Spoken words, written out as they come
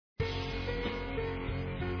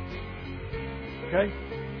Okay?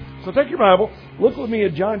 So take your Bible, look with me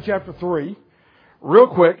at John chapter 3, real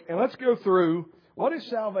quick, and let's go through what is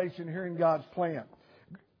salvation here in God's plan.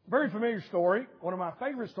 Very familiar story, one of my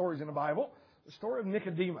favorite stories in the Bible, the story of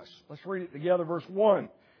Nicodemus. Let's read it together, verse 1,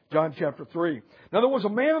 John chapter 3. Now there was a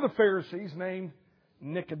man of the Pharisees named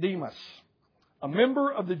Nicodemus, a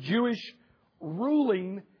member of the Jewish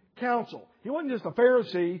ruling council. He wasn't just a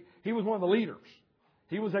Pharisee, he was one of the leaders.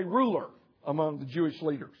 He was a ruler among the Jewish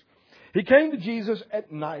leaders. He came to Jesus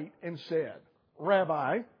at night and said,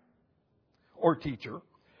 Rabbi, or teacher,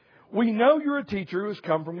 we know you're a teacher who has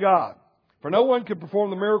come from God. For no one could perform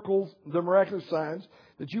the miracles, the miraculous signs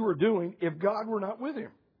that you are doing if God were not with him.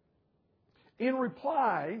 In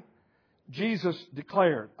reply, Jesus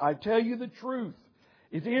declared, I tell you the truth.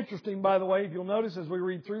 It's interesting, by the way, if you'll notice as we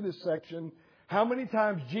read through this section, how many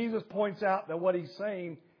times Jesus points out that what he's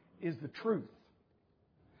saying is the truth.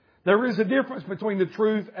 There is a difference between the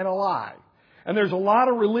truth and a lie. And there's a lot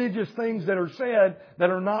of religious things that are said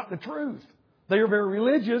that are not the truth. They are very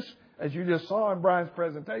religious, as you just saw in Brian's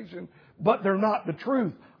presentation, but they're not the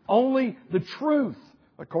truth. Only the truth,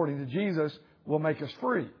 according to Jesus, will make us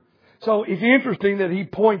free. So it's interesting that he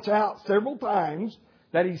points out several times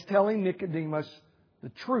that he's telling Nicodemus the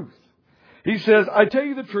truth. He says, I tell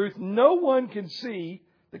you the truth, no one can see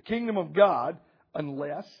the kingdom of God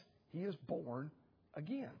unless he is born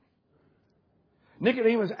again.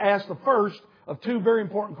 Nicodemus asked the first of two very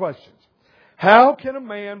important questions. How can a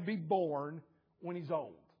man be born when he's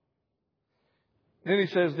old? Then he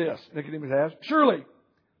says this, Nicodemus asked, surely,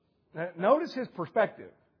 now notice his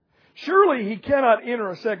perspective. Surely he cannot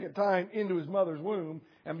enter a second time into his mother's womb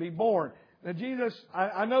and be born. Now Jesus,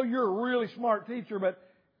 I know you're a really smart teacher, but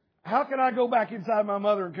how can I go back inside my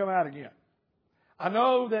mother and come out again? I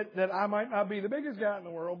know that I might not be the biggest guy in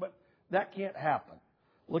the world, but that can't happen.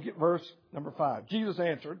 Look at verse number 5. Jesus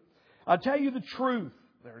answered, I tell you the truth.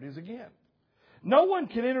 There it is again. No one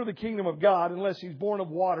can enter the kingdom of God unless he's born of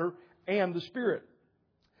water and the Spirit.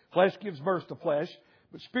 Flesh gives birth to flesh,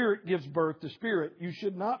 but Spirit gives birth to spirit. You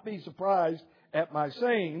should not be surprised at my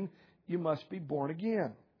saying, you must be born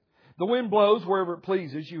again. The wind blows wherever it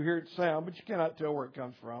pleases. You hear its sound, but you cannot tell where it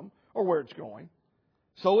comes from or where it's going.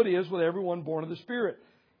 So it is with everyone born of the Spirit.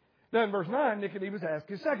 Now in verse 9, Nicodemus asked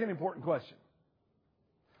his second important question.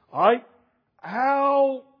 All right,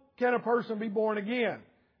 how can a person be born again?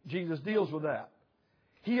 Jesus deals with that.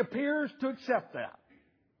 He appears to accept that.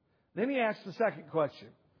 Then he asks the second question.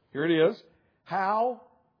 Here it is. How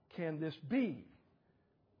can this be?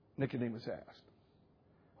 Nicodemus asked.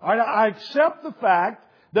 All right, I accept the fact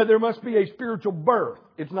that there must be a spiritual birth.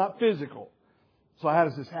 It's not physical. So how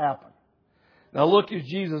does this happen? Now look as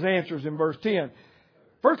Jesus answers in verse 10.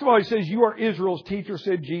 First of all, he says, you are Israel's teacher,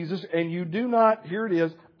 said Jesus, and you do not, here it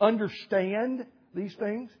is, understand these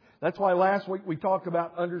things. That's why last week we talked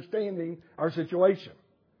about understanding our situation.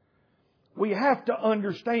 We have to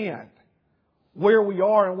understand where we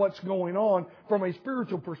are and what's going on from a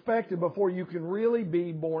spiritual perspective before you can really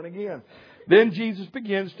be born again. Then Jesus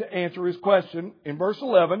begins to answer his question in verse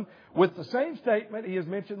 11 with the same statement he has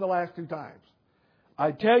mentioned the last two times.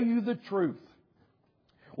 I tell you the truth.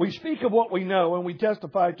 We speak of what we know and we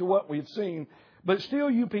testify to what we have seen, but still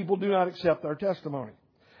you people do not accept our testimony.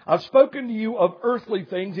 I've spoken to you of earthly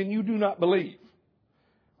things and you do not believe.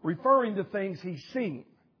 Referring to things he's seen.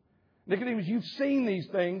 Nicodemus, you've seen these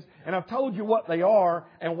things and I've told you what they are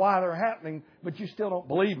and why they're happening, but you still don't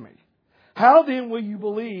believe me. How then will you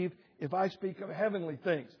believe if I speak of heavenly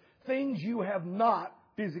things? Things you have not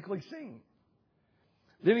physically seen.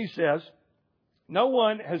 Then he says, no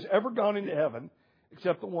one has ever gone into heaven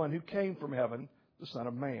except the one who came from heaven, the Son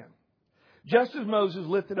of Man. Just as Moses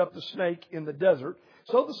lifted up the snake in the desert,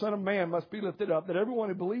 so the Son of Man must be lifted up, that everyone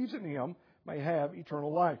who believes in him may have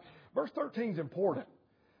eternal life. Verse 13 is important.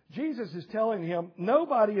 Jesus is telling him,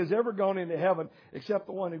 nobody has ever gone into heaven except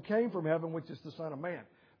the one who came from heaven, which is the Son of Man.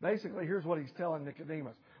 Basically, here's what he's telling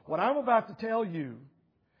Nicodemus. What I'm about to tell you,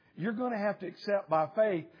 you're going to have to accept by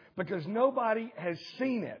faith because nobody has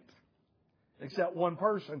seen it except one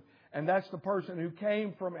person. And that's the person who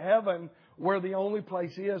came from heaven where the only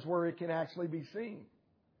place is where it can actually be seen.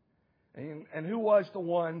 And who was the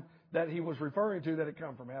one that he was referring to that had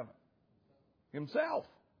come from heaven? Himself.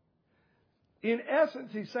 In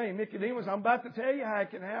essence, he's saying, Nicodemus, I'm about to tell you how it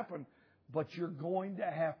can happen, but you're going to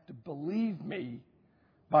have to believe me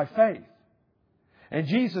by faith. And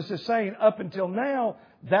Jesus is saying, up until now,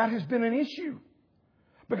 that has been an issue.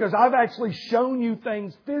 Because I've actually shown you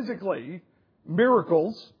things physically,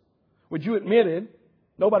 miracles, which you admitted,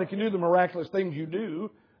 nobody can do the miraculous things you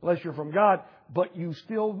do unless you're from God, but you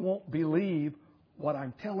still won't believe what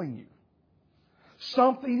I'm telling you.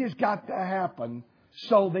 Something has got to happen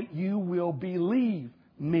so that you will believe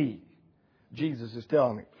me. Jesus is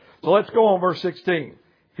telling him. So let's go on verse 16.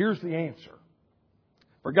 Here's the answer.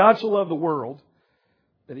 For God so loved the world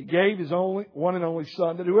that He gave His only one and only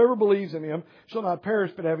Son, that whoever believes in Him shall not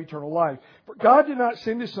perish but have eternal life. For God did not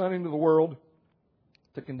send His Son into the world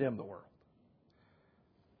to condemn the world,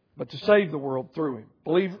 but to save the world through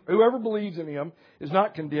Him. Whoever believes in Him is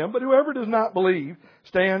not condemned, but whoever does not believe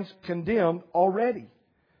stands condemned already,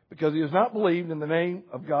 because he has not believed in the name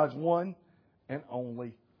of God's one and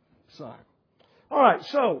only Son. All right,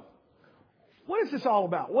 so what is this all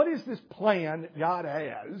about? What is this plan that God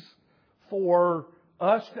has for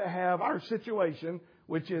us to have our situation,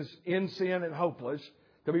 which is in sin and hopeless,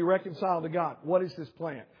 to be reconciled to God? What is this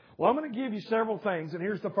plan? Well, I'm going to give you several things, and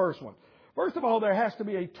here's the first one. First of all, there has to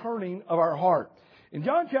be a turning of our heart. In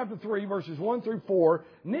John chapter 3, verses 1 through 4,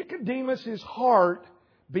 Nicodemus' heart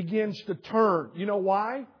begins to turn. You know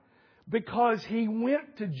why? Because he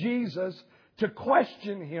went to Jesus to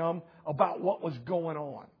question Him about what was going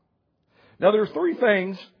on. Now, there's three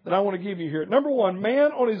things that I want to give you here. Number one,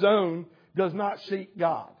 man on his own does not seek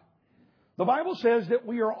God. The Bible says that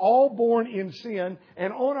we are all born in sin,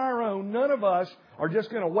 and on our own, none of us are just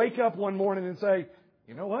going to wake up one morning and say,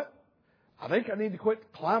 you know what? I think I need to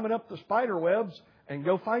quit climbing up the spider webs and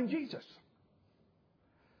go find Jesus.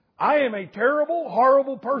 I am a terrible,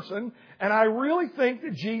 horrible person, and I really think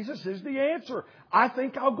that Jesus is the answer. I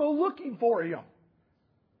think I'll go looking for Him.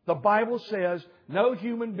 The Bible says no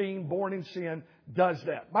human being born in sin does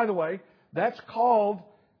that. By the way, that's called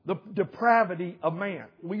the depravity of man.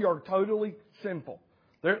 We are totally sinful.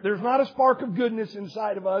 There's not a spark of goodness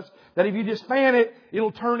inside of us that if you just fan it,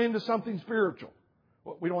 it'll turn into something spiritual.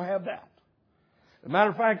 Well, we don't have that. As a matter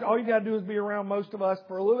of fact, all you got to do is be around most of us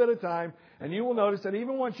for a little bit of time, and you will notice that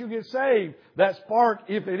even once you get saved, that spark,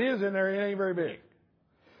 if it is in there, it ain't very big.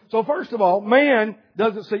 So first of all, man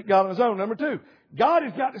doesn't seek God on his own. Number two, God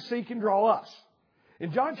has got to seek and draw us.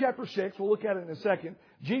 In John chapter 6, we'll look at it in a second,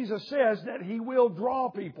 Jesus says that He will draw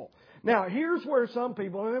people. Now, here's where some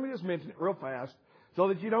people, and let me just mention it real fast so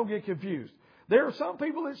that you don't get confused. There are some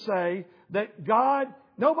people that say that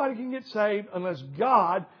nobody can get saved unless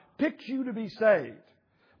God picks you to be saved.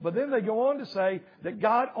 But then they go on to say that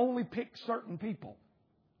God only picks certain people.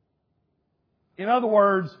 In other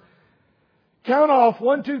words, count off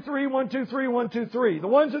 1, 2, 3, 1, 2, 3, 1, 2, 3. The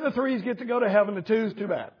ones and the threes get to go to heaven. The twos, too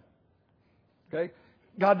bad. Okay?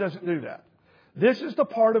 God doesn't do that. This is the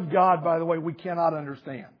part of God, by the way, we cannot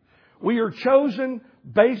understand. We are chosen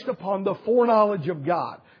based upon the foreknowledge of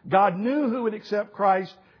God. God knew who would accept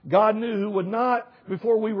Christ. God knew who would not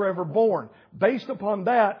before we were ever born. Based upon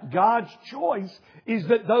that, God's choice is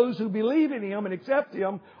that those who believe in Him and accept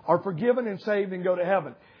Him are forgiven and saved and go to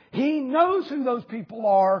heaven. He knows who those people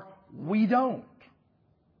are. We don't.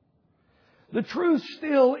 The truth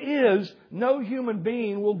still is no human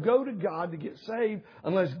being will go to God to get saved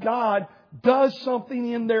unless God does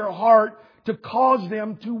something in their heart to cause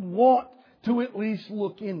them to want to at least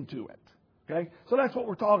look into it. Okay? So that's what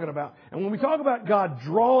we're talking about. And when we talk about God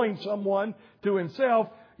drawing someone to Himself,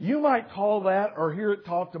 you might call that or hear it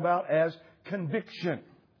talked about as conviction.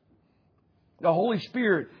 The Holy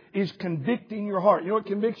Spirit is convicting your heart. You know what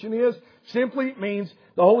conviction is? Simply it means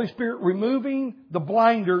the Holy Spirit removing the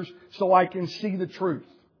blinders so I can see the truth.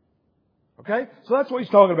 Okay? So that's what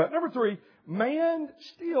He's talking about. Number three, man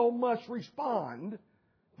still must respond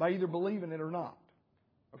by either believing it or not.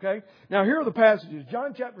 Okay? Now here are the passages.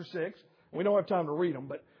 John chapter 6. We don't have time to read them,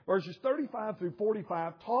 but verses 35 through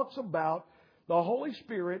 45 talks about the Holy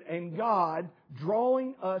Spirit and God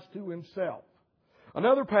drawing us to Himself.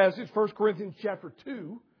 Another passage, 1 Corinthians chapter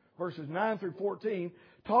 2, verses 9 through 14,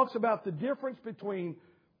 talks about the difference between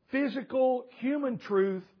physical, human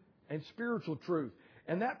truth and spiritual truth.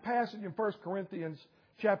 And that passage in 1 Corinthians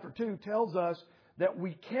chapter 2 tells us that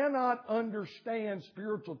we cannot understand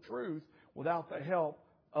spiritual truth without the help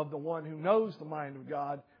of the one who knows the mind of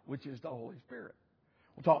God, which is the Holy Spirit.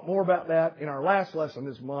 We'll talk more about that in our last lesson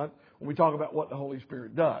this month when we talk about what the Holy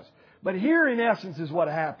Spirit does. But here, in essence, is what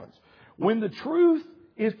happens. When the truth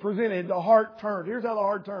is presented, the heart turns. Here's how the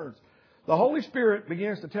heart turns. The Holy Spirit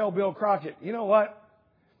begins to tell Bill Crockett, you know what?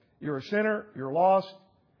 You're a sinner. You're lost.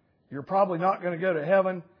 You're probably not going to go to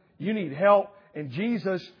heaven. You need help. And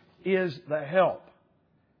Jesus is the help.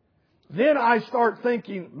 Then I start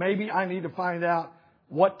thinking, maybe I need to find out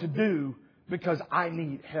what to do because I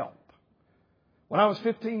need help. When I was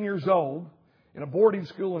 15 years old, in a boarding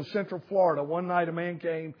school in Central Florida, one night a man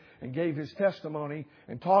came and gave his testimony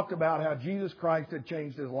and talked about how Jesus Christ had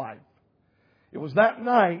changed his life. It was that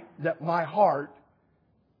night that my heart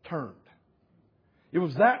turned. It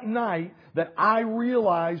was that night that I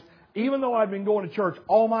realized, even though I'd been going to church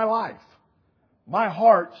all my life, my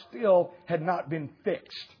heart still had not been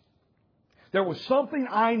fixed. There was something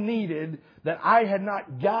I needed that I had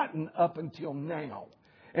not gotten up until now.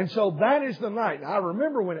 And so that is the night. And I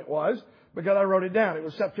remember when it was because I wrote it down. It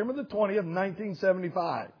was September the 20th,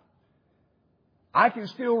 1975. I can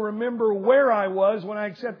still remember where I was when I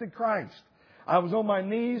accepted Christ. I was on my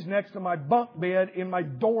knees next to my bunk bed in my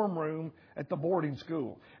dorm room at the boarding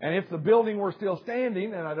school. And if the building were still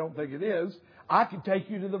standing, and I don't think it is, I could take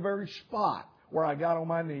you to the very spot where I got on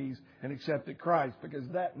my knees and accepted Christ, because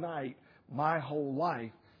that night my whole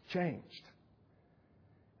life changed.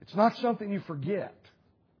 It's not something you forget.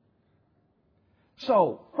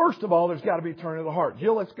 So, first of all, there's got to be a turn of the heart.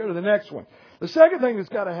 Jill, let's go to the next one. The second thing that's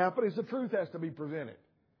got to happen is the truth has to be presented.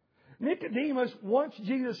 Nicodemus, once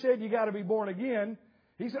Jesus said you got to be born again,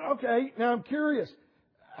 he said, okay, now I'm curious.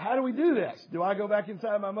 How do we do this? Do I go back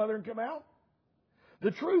inside my mother and come out?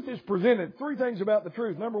 The truth is presented. Three things about the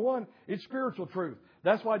truth. Number one, it's spiritual truth.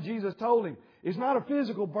 That's why Jesus told him, it's not a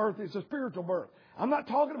physical birth, it's a spiritual birth. I'm not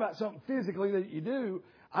talking about something physically that you do.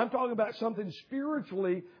 I'm talking about something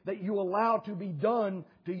spiritually that you allow to be done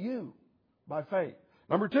to you by faith.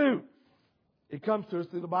 Number two, it comes to us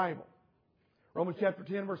through the Bible. Romans chapter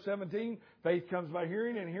 10, verse 17, faith comes by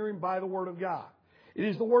hearing, and hearing by the Word of God. It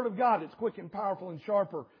is the Word of God that's quick and powerful and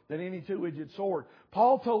sharper than any two-edged sword.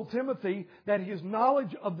 Paul told Timothy that his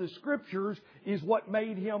knowledge of the Scriptures is what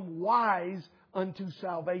made him wise unto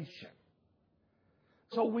salvation.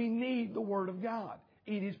 So we need the Word of God.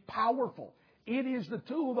 It is powerful. It is the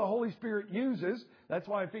tool the Holy Spirit uses. That's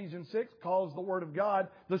why Ephesians 6 calls the Word of God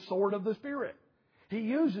the sword of the Spirit. He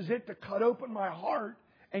uses it to cut open my heart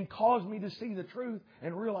and cause me to see the truth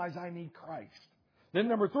and realize I need Christ. Then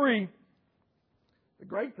number three, the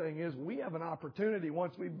great thing is we have an opportunity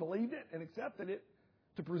once we've believed it and accepted it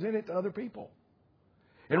to present it to other people.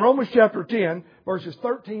 In Romans chapter 10, verses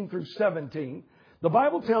 13 through 17, the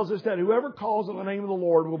Bible tells us that whoever calls on the name of the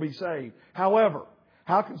Lord will be saved. However,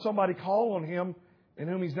 how can somebody call on Him in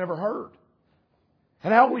whom he's never heard?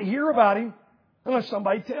 And how will we hear about Him unless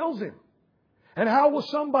somebody tells him? And how will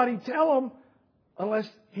somebody tell him unless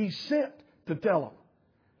He's sent to tell them?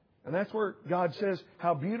 And that's where God says,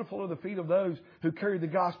 how beautiful are the feet of those who carry the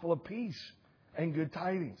gospel of peace and good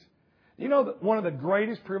tidings. You know that one of the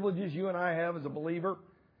greatest privileges you and I have as a believer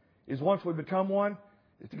is once we become one,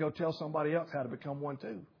 is to go tell somebody else how to become one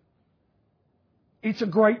too. It's a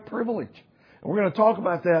great privilege. And we're going to talk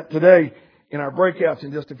about that today in our breakouts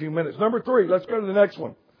in just a few minutes. Number three, let's go to the next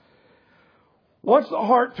one. Once the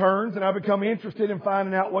heart turns and I become interested in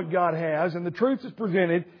finding out what God has and the truth is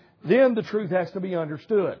presented, then the truth has to be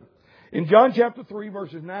understood. In John chapter 3,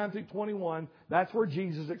 verses 9 through 21, that's where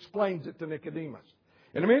Jesus explains it to Nicodemus.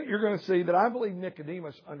 In a minute, you're going to see that I believe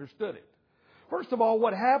Nicodemus understood it. First of all,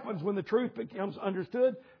 what happens when the truth becomes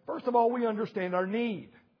understood? First of all, we understand our need.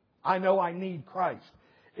 I know I need Christ.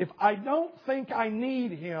 If I don't think I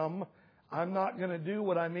need Him, I'm not going to do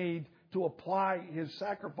what I need to apply His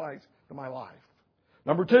sacrifice to my life.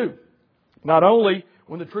 Number two, not only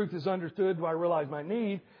when the truth is understood do I realize my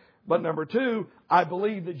need, but number two, I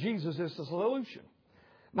believe that Jesus is the solution.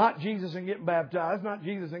 Not Jesus and getting baptized, not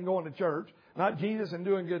Jesus and going to church, not Jesus and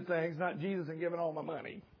doing good things, not Jesus and giving all my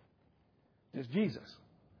money. Just Jesus.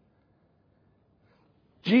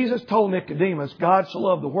 Jesus told Nicodemus, God so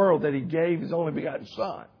loved the world that He gave His only begotten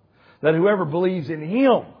Son, that whoever believes in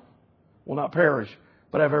Him will not perish,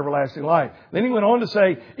 but have everlasting life. Then He went on to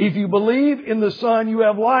say, if you believe in the Son, you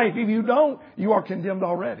have life. If you don't, you are condemned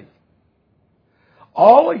already.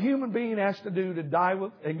 All a human being has to do to die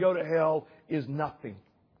and go to hell is nothing.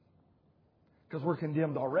 Because we're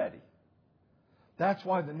condemned already. That's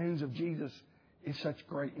why the news of Jesus is such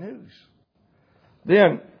great news.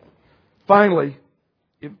 Then, finally,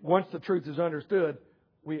 once the truth is understood,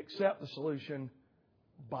 we accept the solution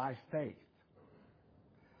by faith.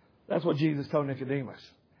 That's what Jesus told Nicodemus.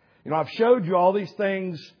 You know, I've showed you all these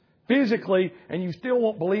things physically, and you still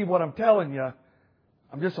won't believe what I'm telling you.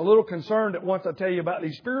 I'm just a little concerned that once I tell you about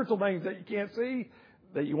these spiritual things that you can't see,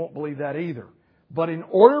 that you won't believe that either. But in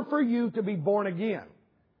order for you to be born again,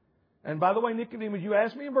 and by the way, Nicodemus, you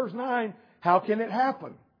asked me in verse 9, how can it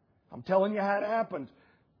happen? I'm telling you how it happens,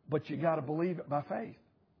 but you got to believe it by faith.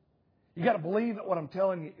 You got to believe that what I'm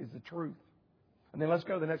telling you is the truth. And then let's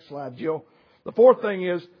go to the next slide, Jill. The fourth thing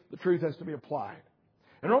is the truth has to be applied.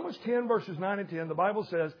 In Romans 10, verses 9 and 10, the Bible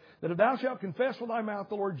says that if thou shalt confess with thy mouth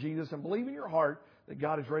the Lord Jesus and believe in your heart that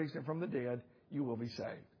God has raised Him from the dead, you will be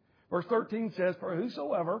saved. Verse 13 says, for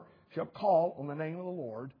whosoever shall call on the name of the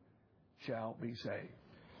Lord shall be saved.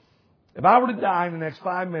 If I were to die in the next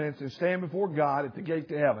 5 minutes and stand before God at the gate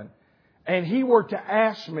to heaven, and He were to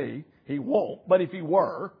ask me, He won't, but if He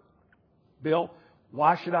were, Bill,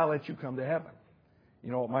 why should I let you come to heaven?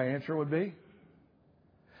 You know what my answer would be?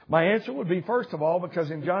 My answer would be, first of all,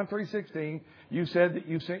 because in John 3:16, you said that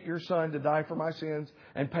you sent your Son to die for my sins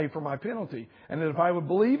and pay for my penalty. And that if I would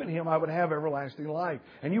believe in Him, I would have everlasting life.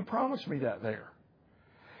 And you promised me that there.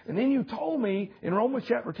 And then you told me in Romans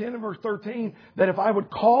chapter 10 and verse 13 that if I would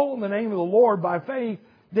call on the name of the Lord by faith,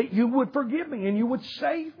 that you would forgive me and you would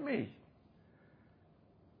save me.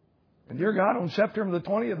 And dear God, on September the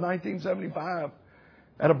 20th, 1975,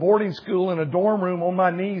 at a boarding school in a dorm room on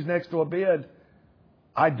my knees next to a bed,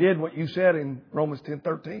 I did what you said in Romans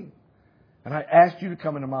 10:13. And I asked you to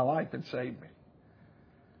come into my life and save me.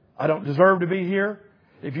 I don't deserve to be here.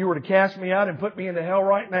 If you were to cast me out and put me into hell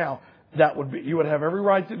right now, you would have every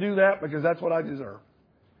right to do that because that's what I deserve.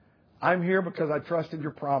 I'm here because I trusted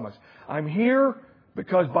your promise. I'm here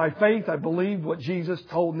because by faith I believed what Jesus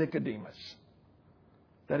told Nicodemus.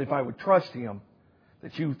 That if I would trust Him,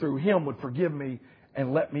 that you through Him would forgive me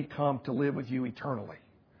and let me come to live with you eternally.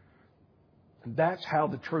 And that's how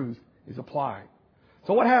the truth is applied.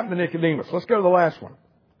 So what happened to Nicodemus? Let's go to the last one.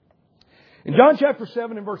 In John chapter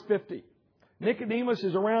 7 and verse 50, Nicodemus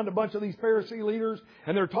is around a bunch of these Pharisee leaders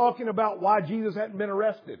and they're talking about why Jesus hadn't been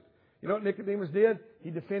arrested. You know what Nicodemus did?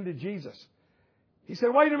 He defended Jesus. He said,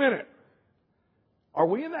 wait a minute. Are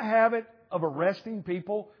we in the habit of arresting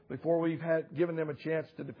people before we've given them a chance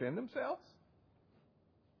to defend themselves?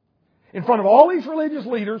 In front of all these religious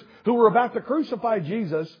leaders who were about to crucify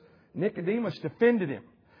Jesus, Nicodemus defended Him.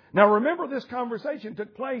 Now remember, this conversation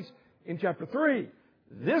took place in chapter 3.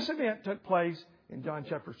 This event took place in John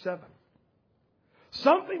chapter 7.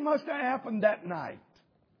 Something must have happened that night.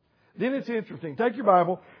 Then it's interesting. Take your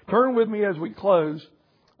Bible, turn with me as we close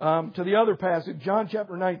to the other passage, John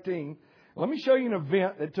chapter 19. Let me show you an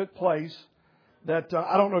event that took place that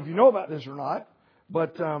I don't know if you know about this or not,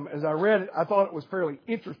 but as I read it, I thought it was fairly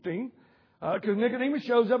interesting because Nicodemus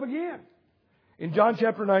shows up again. In John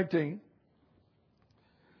chapter 19,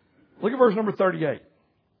 look at verse number 38.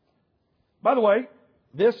 By the way,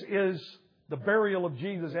 this is the burial of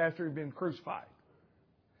Jesus after He'd been crucified.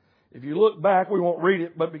 If you look back, we won't read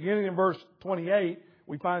it, but beginning in verse 28,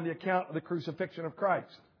 we find the account of the crucifixion of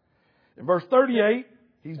Christ. In verse 38,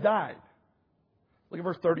 He's died. Look at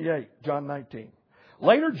verse 38, John 19.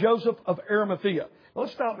 Later, Joseph of Arimathea.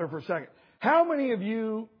 Let's stop there for a second. How many of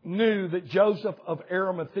you knew that Joseph of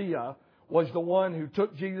Arimathea was the one who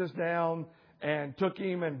took Jesus down and took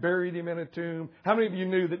Him and buried Him in a tomb? How many of you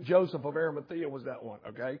knew that Joseph of Arimathea was that one?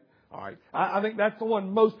 Okay? All right. I think that's the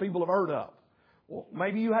one most people have heard of. Well,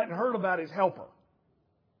 maybe you hadn't heard about his helper.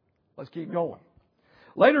 Let's keep going.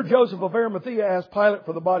 Later, Joseph of Arimathea asked Pilate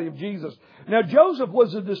for the body of Jesus. Now, Joseph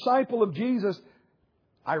was a disciple of Jesus,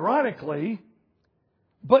 ironically,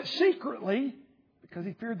 but secretly, because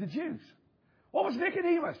he feared the Jews. What was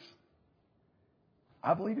Nicodemus?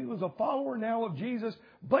 I believe he was a follower now of Jesus,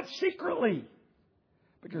 but secretly,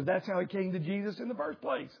 because that's how he came to Jesus in the first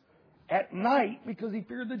place. At night, because he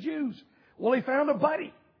feared the Jews. Well, he found a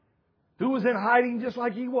buddy who was in hiding just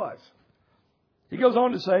like he was. He goes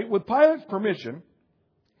on to say, with Pilate's permission,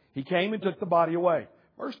 he came and took the body away.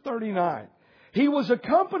 Verse 39. He was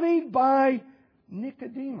accompanied by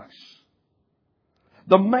Nicodemus,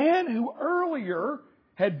 the man who earlier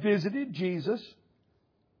had visited Jesus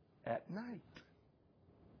at night.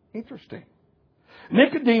 Interesting.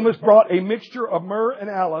 Nicodemus brought a mixture of myrrh and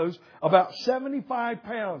aloes, about 75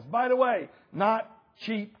 pounds. By the way, not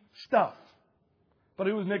cheap stuff. But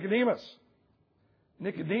who was Nicodemus?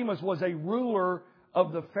 Nicodemus was a ruler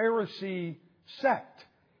of the Pharisee sect.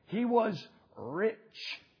 He was rich.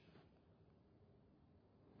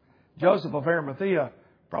 Joseph of Arimathea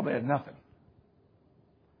probably had nothing.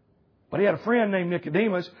 But he had a friend named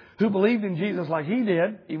Nicodemus who believed in Jesus like he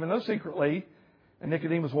did, even though secretly, and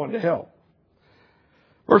Nicodemus wanted to help.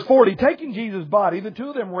 Verse 40, taking Jesus' body, the two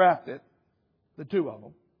of them wrapped it. The two of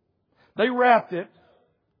them. They wrapped it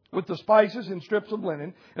with the spices and strips of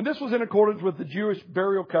linen. And this was in accordance with the Jewish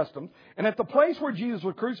burial customs. And at the place where Jesus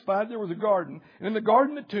was crucified, there was a garden. And in the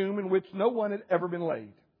garden, a tomb in which no one had ever been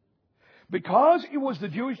laid. Because it was the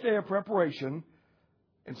Jewish day of preparation,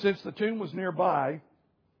 and since the tomb was nearby,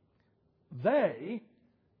 they,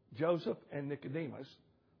 Joseph and Nicodemus,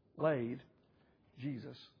 laid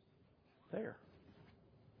Jesus there.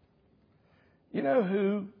 You know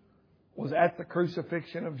who was at the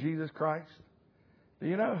crucifixion of Jesus Christ? Do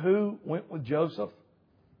you know who went with Joseph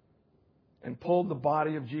and pulled the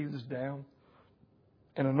body of Jesus down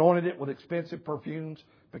and anointed it with expensive perfumes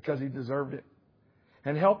because he deserved it,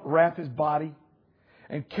 and helped wrap his body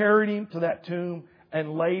and carried Him to that tomb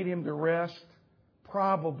and laid Him to rest,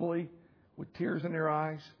 probably with tears in their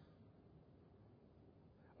eyes.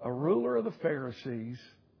 A ruler of the Pharisees,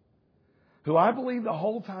 who I believe the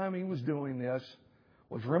whole time he was doing this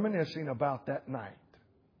was reminiscing about that night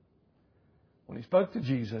when he spoke to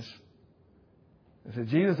Jesus and said,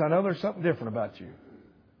 Jesus, I know there's something different about you,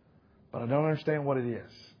 but I don't understand what it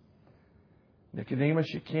is. Nicodemus,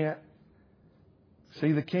 you can't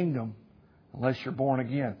see the kingdom unless you're born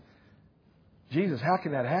again. Jesus, how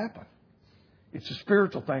can that happen? It's a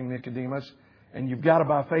spiritual thing, Nicodemus, and you've got to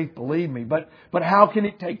by faith believe me. But how can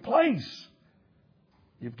it take place?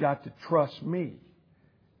 You've got to trust me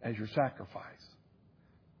as your sacrifice.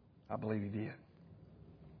 I believe he did.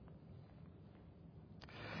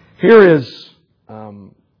 Here is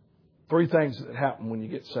 3 things that happen when you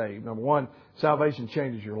get saved. Number 1, salvation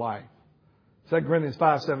changes your life. 2 Corinthians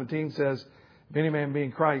 5:17 says, if any man be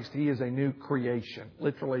in Christ, he is a new creation.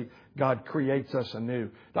 Literally, God creates us anew.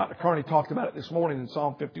 Dr. Carney talked about it this morning in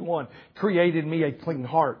Psalm 51. Created me a clean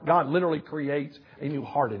heart. God literally creates a new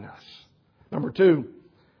heart in us. Number 2,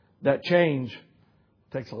 that change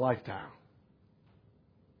takes a lifetime.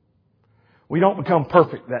 We don't become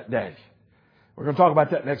perfect that day. We're going to talk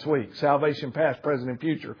about that next week. Salvation past, present, and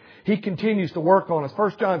future. He continues to work on us.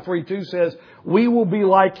 1 John 3:2 says, we will be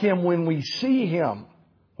like Him when we see Him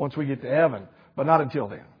once we get to heaven, but not until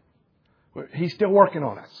then. He's still working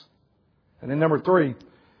on us. And then number 3,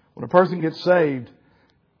 when a person gets saved,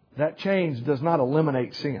 that change does not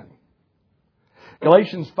eliminate sin.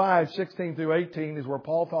 Galatians 5:16 through 18 is where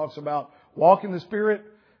Paul talks about walk in the Spirit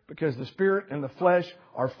because the Spirit and the flesh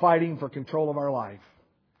are fighting for control of our life.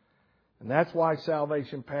 And that's why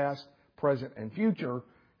salvation past, present, and future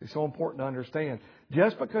is so important to understand.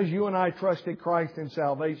 Just because you and I trusted Christ in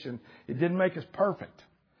salvation, it didn't make us perfect.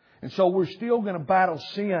 And so we're still going to battle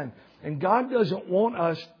sin. And God doesn't want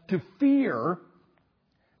us to fear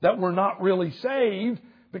that we're not really saved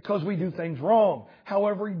because we do things wrong.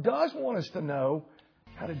 However, He does want us to know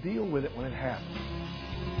how to deal with it when it happens.